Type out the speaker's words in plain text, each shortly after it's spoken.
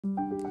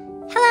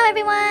Hello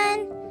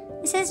everyone!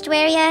 This is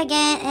Dwaria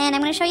again, and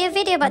I'm going to show you a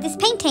video about these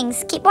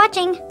paintings. Keep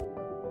watching!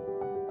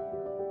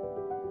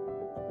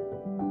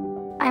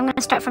 I'm going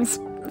to start from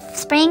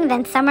spring,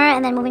 then summer,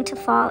 and then moving to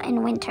fall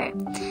and winter.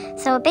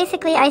 So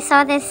basically I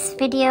saw this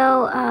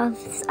video of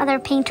this other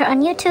painter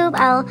on YouTube.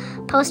 I'll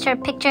post her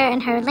picture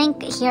and her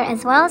link here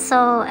as well.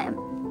 So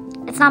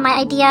it's not my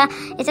idea.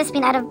 It's just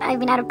I've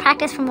been out of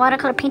practice from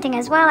watercolor painting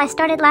as well. I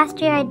started last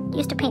year. I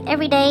used to paint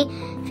every day,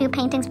 a few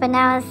paintings, but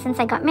now since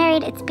I got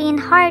married, it's been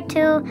hard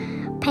to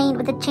paint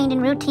with the change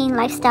in routine,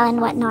 lifestyle, and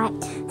whatnot.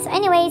 So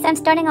anyways, I'm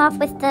starting off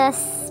with the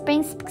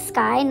spring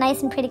sky,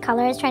 nice and pretty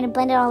colors, trying to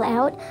blend it all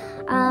out.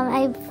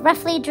 I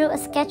roughly drew a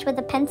sketch with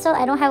a pencil.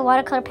 I don't have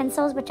watercolor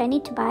pencils, which I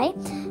need to buy,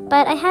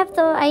 but I have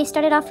though. I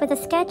started off with a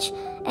sketch,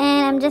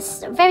 and I'm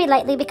just very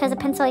lightly, because a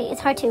pencil is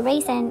hard to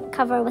erase and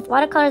cover with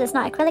watercolors. It's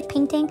not acrylic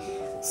painting.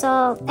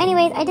 So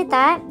anyways, I did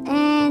that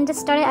and just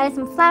started adding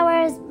some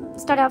flowers.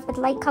 Started off with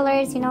light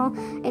colors. You know,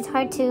 it's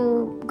hard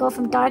to go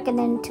from dark and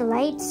then to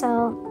light,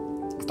 so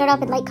start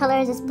off with light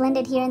colors, just blend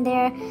it here and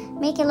there,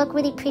 make it look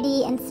really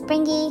pretty and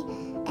springy,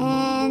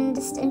 and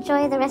just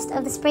enjoy the rest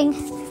of the spring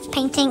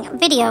painting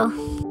video.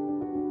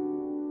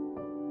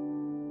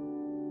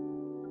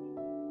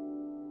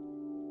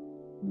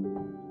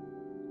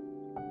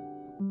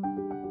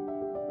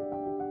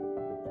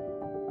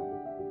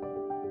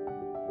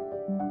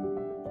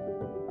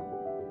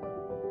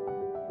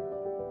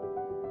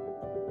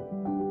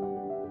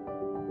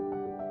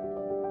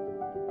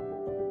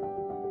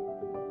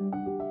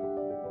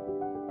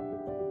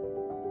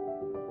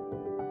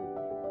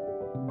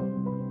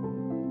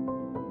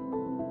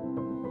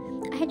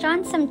 I had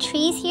drawn some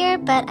trees here,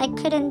 but I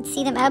couldn't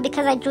see them out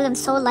because I drew them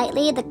so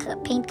lightly. The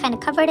paint kind of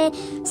covered it,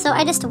 so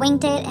I just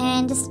winged it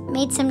and just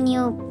made some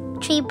new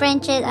tree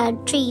branches,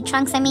 tree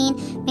trunks.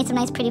 Made some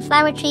nice pretty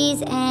flower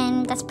trees,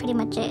 and that's pretty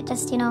much it.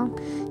 Just, you know,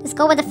 just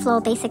go with the flow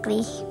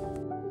basically.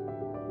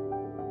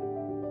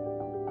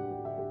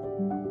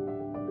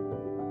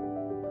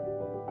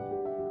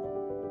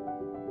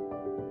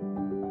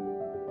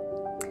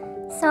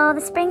 So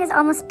the spring is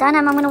almost done.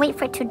 I'm going to wait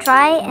for it to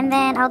dry, and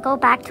then I'll go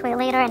back to it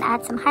later and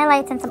add some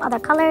highlights and some other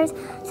colors.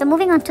 So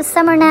moving on to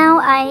summer now,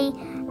 I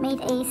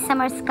made a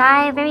summer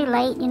sky, very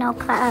light, you know,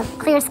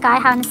 clear sky.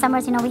 How in the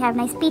summers, you know, we have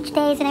nice beach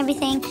days and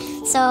everything.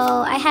 So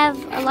I have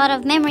a lot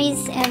of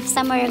memories of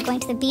summer, going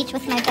to the beach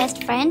with my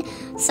best friend.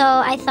 So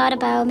I thought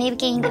about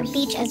making a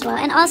beach as well.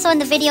 And also in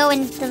the video,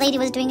 when the lady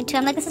was doing it too,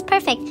 I'm like, this is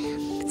perfect.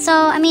 So,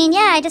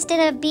 yeah, I just did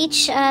a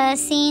beach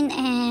scene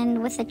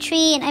and with a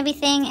tree and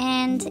everything,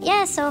 and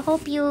yeah, so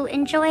hope you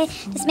enjoy.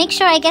 Just make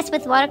sure, I guess,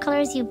 with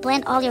watercolors, you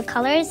blend all your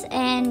colors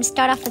and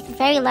start off with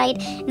very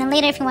light, and then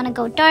later if you want to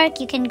go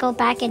dark, you can go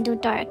back and do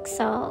dark.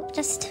 So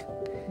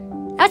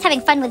I was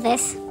having fun with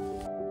this.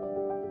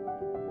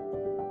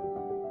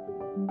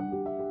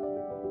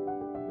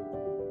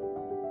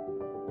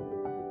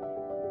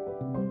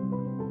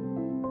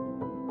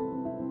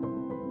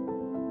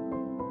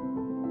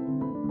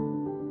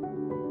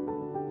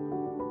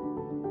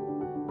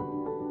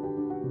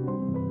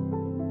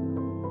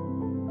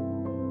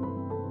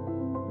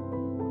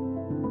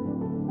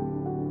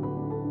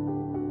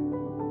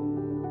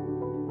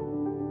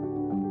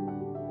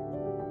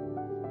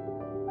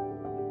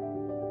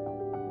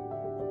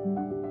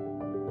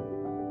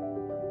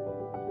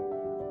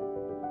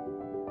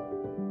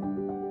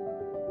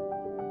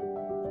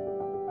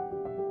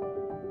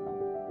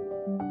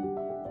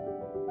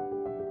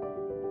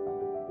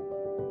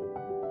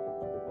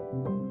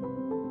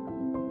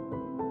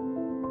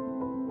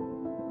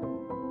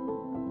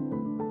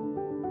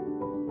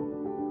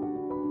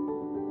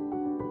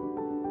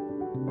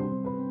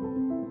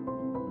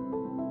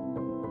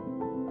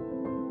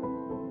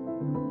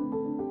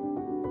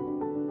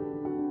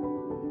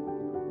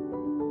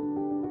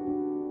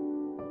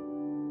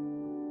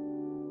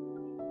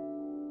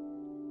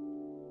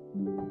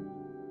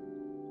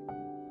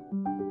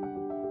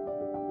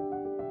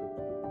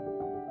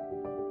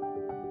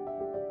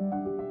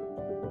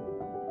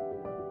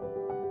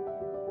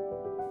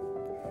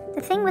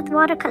 The thing with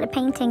watercolor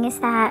painting is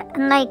that,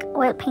 unlike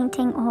oil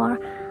painting or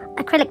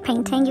acrylic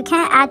painting, you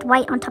can't add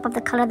white on top of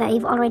the color that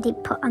you've already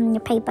put on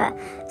your paper.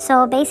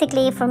 So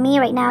basically for me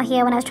right now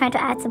here, when I was trying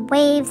to add some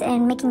waves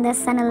and making the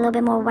sun a little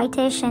bit more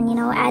whitish and, you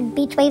know, add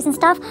beach waves and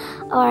stuff,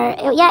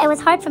 it was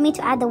hard for me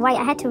to add the white.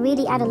 I had to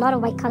really add a lot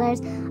of white colors,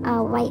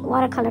 white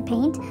watercolor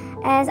paint,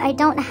 as I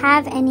don't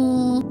have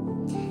any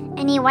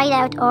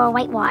whiteout or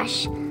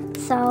whitewash.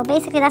 So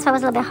basically that's why it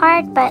was a little bit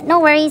hard, but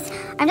no worries.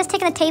 I'm just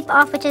taking the tape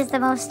off, which is the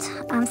most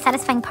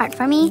satisfying part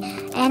for me.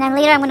 And then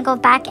later I'm going to go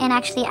back and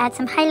actually add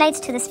some highlights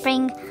to the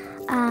spring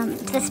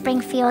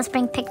feel,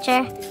 spring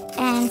picture,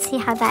 and see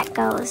how that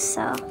goes.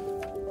 So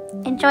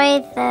enjoy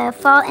the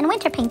fall and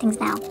winter paintings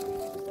now.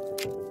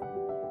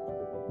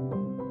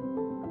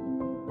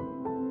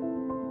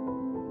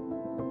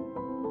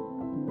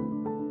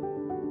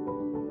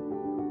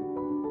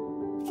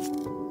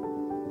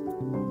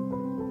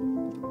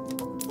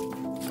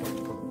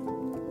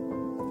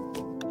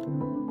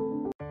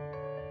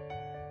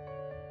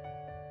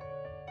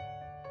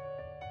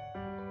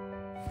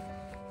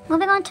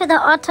 Moving on to the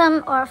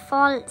autumn or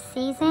fall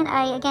season,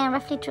 I again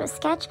roughly drew a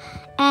sketch,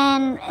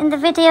 and in the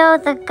video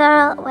the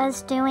girl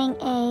was doing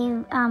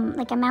a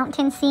like a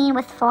mountain scene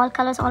with fall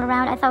colors all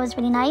around. I thought it was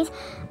really nice.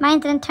 Mine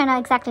didn't turn out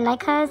exactly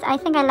like hers. I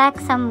think I lack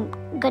some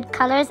good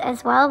colors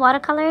as well,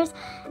 watercolors,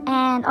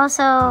 and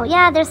also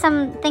yeah, there's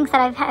some things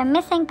that I'm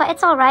missing, but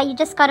it's all right. You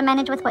just gotta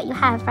manage with what you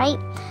have, right?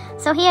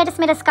 So here I just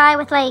made a sky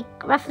with like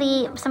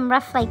roughly some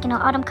rough like, you know,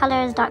 autumn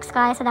colors, dark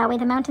sky, so that way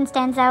the mountain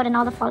stands out and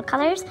all the fall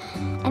colors.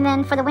 And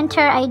then for the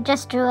winter I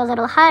just drew a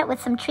little hut with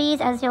some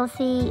trees, as you'll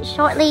see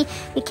shortly.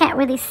 You can't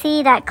really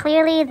see that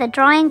clearly, the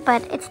drawing,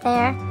 but it's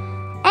there.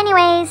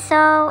 Anyways,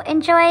 so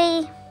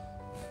enjoy.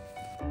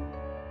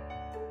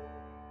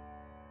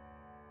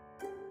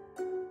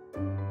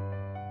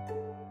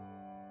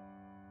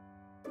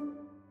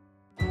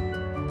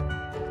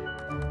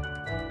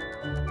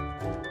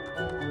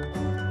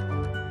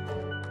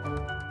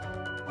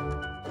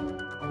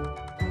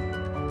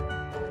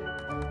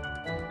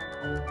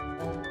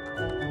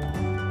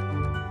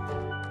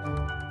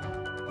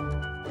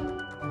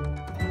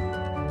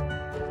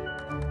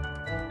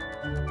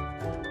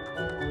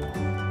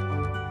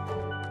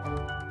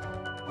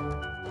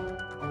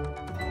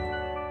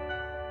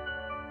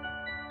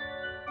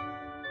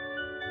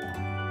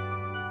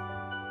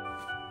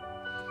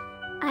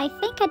 I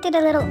think I did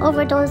a little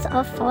overdose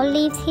of fall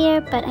leaves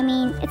here, but I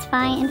mean, it's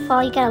fine. In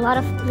fall, you get a lot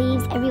of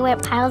leaves everywhere,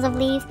 piles of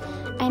leaves.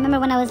 I remember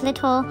when I was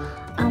little,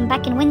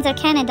 back in Windsor,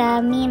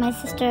 Canada, me and my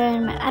sister,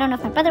 and I don't know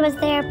if my brother was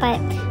there, but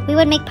we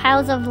would make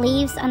piles of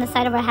leaves on the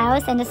side of our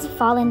house and just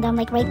fall in them,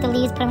 like rake the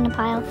leaves, put them in a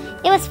pile.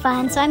 It was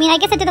fun. So I mean, I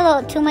guess I did a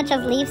little too much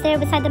of leaves there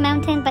beside the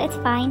mountain, but it's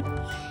fine.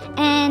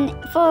 And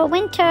for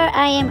winter,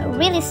 I am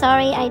really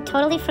sorry. I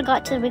totally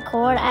forgot to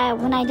record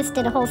when I just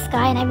did a whole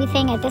sky and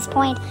everything. At this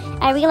point,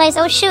 I realized,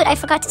 oh shoot, I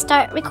forgot to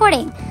start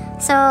recording.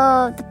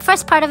 So the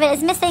first part of it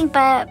is missing,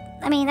 but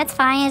I mean, that's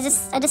fine.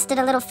 I just did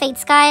a little fade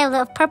sky, a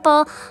little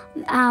purple.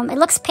 It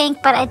looks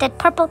pink, but I did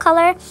purple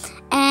color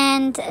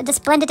and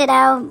just blended it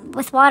out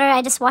with water.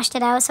 I just washed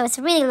it out, so it's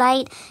really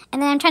light. And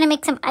then I'm trying to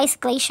make some ice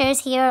glaciers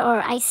here,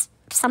 or ice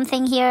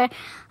something here.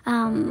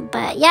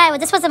 But yeah,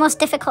 this was the most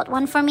difficult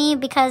one for me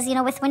because, you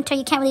know, with winter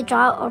you can't really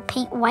draw or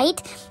paint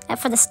white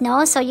for the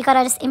snow, so you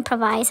gotta just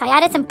improvise. So I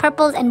added some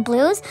purples and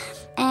blues,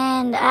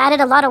 and I added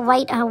a lot of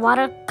white,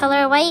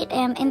 watercolor white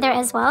in there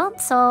as well.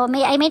 So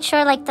I made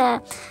sure like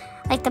the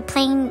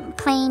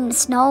plain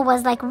snow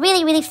was like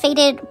really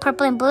faded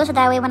purple and blue, so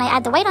that way when I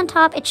add the white on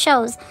top it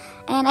shows.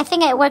 And I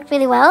think it worked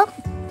really well.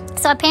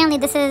 So apparently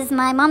this is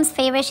my mom's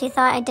favorite. She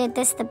thought I did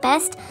this the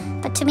best,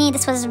 but to me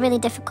this was really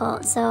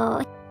difficult.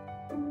 So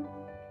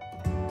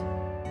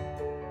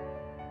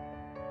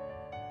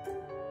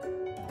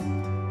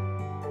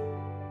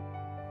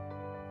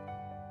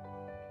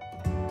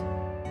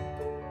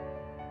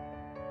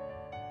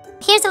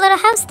here's a little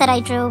house that I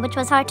drew, which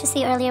was hard to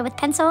see earlier with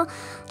pencil.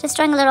 Just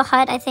drawing a little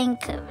hut, I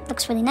think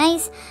looks really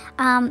nice.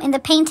 In the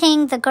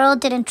painting, the girl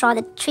didn't draw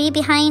the tree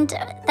behind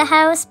the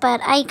house,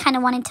 but I kind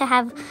of wanted to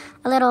have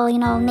a little, you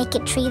know,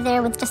 naked tree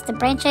there with just the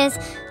branches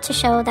to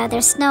show that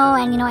there's snow,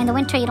 and, you know, in the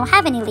winter you don't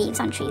have any leaves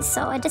on trees.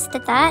 So I just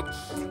did that,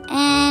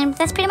 and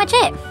that's pretty much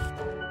it.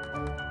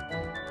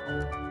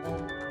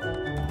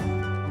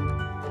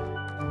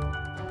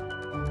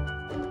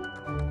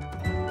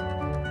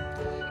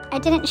 I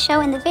didn't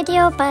show in the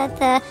video, but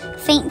the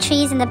faint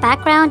trees in the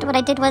background, what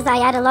I did was I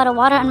added a lot of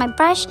water on my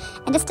brush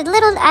and just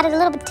added a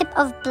little bit tip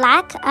of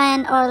black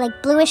or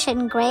like bluish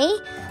and gray,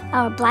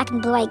 or black and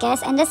blue I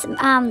guess, and just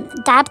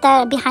dabbed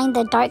that behind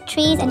the dark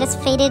trees and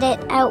just faded it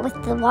out with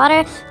the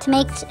water to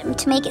make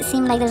it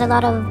seem like there's a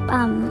lot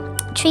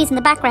of trees in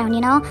the background,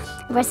 you know,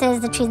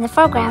 versus the trees in the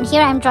foreground.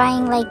 Here I'm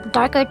drawing like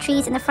darker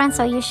trees in the front,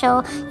 so you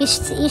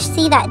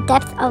see that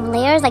depth of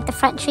layers, like the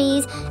front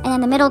trees and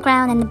then the middle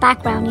ground and the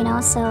background, you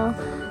know. So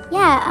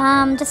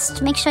yeah,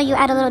 just make sure you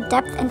add a little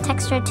depth and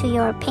texture to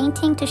your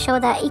painting to show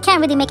that you can't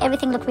really make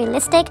everything look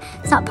realistic.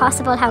 It's not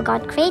possible how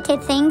God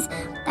created things,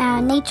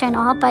 nature and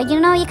all, but you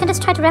know, you can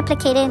just try to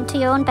replicate it into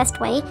your own best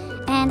way.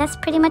 And that's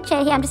pretty much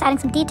it. Here I'm just adding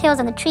some details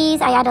on the trees.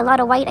 I add a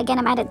lot of white. Again,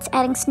 I'm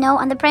adding snow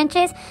on the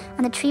branches,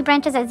 on the tree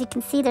branches. As you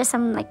can see, there's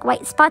some like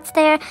white spots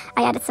there.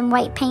 I added some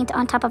white paint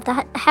on top of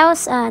the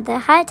house, the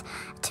hut,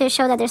 to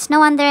show that there's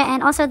snow on there,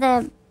 and also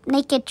the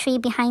naked tree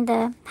behind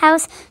the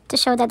house to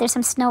show that there's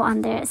some snow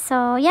on there.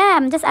 So yeah,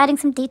 I'm just adding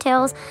some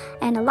details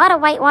and a lot of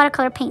white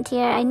watercolor paint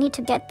here. I need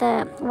to get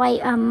the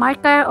white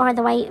marker or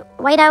the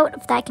white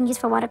out that I can use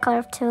for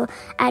watercolor to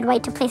add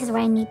white to places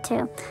where I need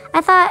to.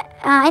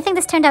 I think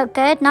this turned out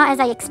good, not as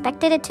I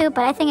expected it to,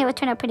 but I think it would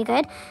turn out pretty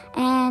good.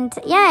 And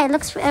yeah, it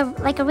looks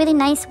like a really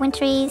nice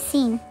wintry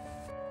scene.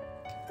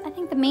 I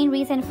think the main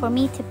reason for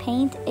me to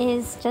paint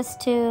is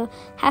just to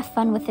have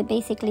fun with it,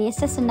 basically. It's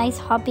just a nice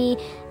hobby,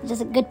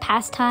 just a good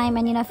pastime,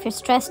 and you know, if you're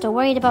stressed or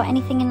worried about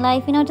anything in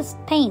life, you know, just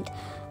paint.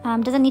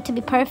 Doesn't need to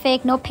be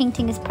perfect. No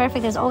painting is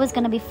perfect. There's always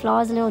going to be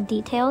flaws, little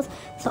details.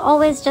 So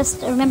always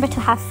just remember to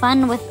have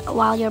fun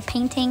while you're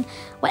painting,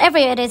 whatever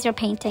it is you're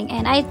painting.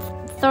 And I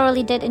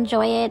thoroughly did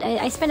enjoy it.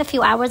 I spent a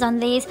few hours on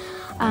these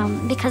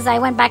because I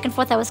went back and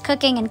forth. I was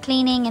cooking and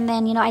cleaning, and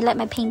then, you know, I let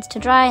my paints to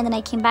dry, and then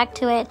I came back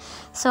to it.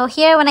 So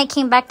here, when I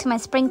came back to my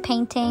spring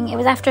painting, it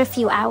was after a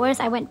few hours.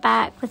 I went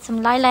back with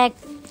some lilac.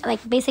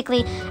 Like,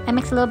 basically, I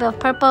mixed a little bit of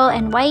purple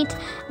and white,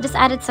 just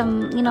added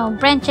some, you know,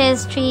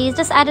 branches, trees,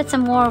 just added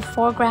some more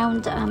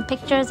foreground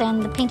pictures,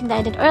 and the painting that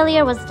I did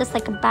earlier was just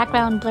like a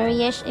background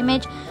blurry-ish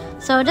image.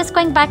 So just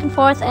going back and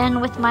forth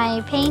and with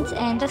my paint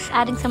and just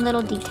adding some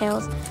little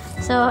details.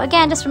 So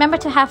again, just remember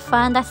to have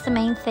fun. That's the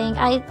main thing.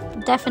 I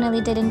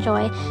definitely did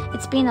enjoy.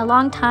 It's been a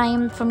long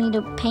time for me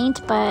to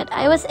paint, but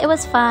it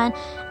was fun,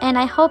 and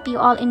I hope you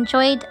all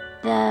enjoyed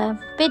the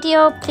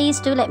video.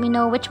 Please do let me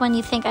know which one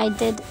you think I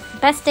did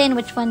best in,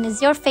 which one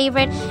is your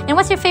favorite, and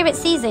what's your favorite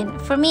season.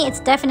 For me,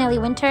 it's definitely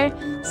winter.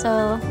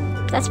 So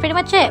that's pretty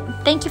much it.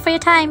 Thank you for your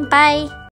time. Bye.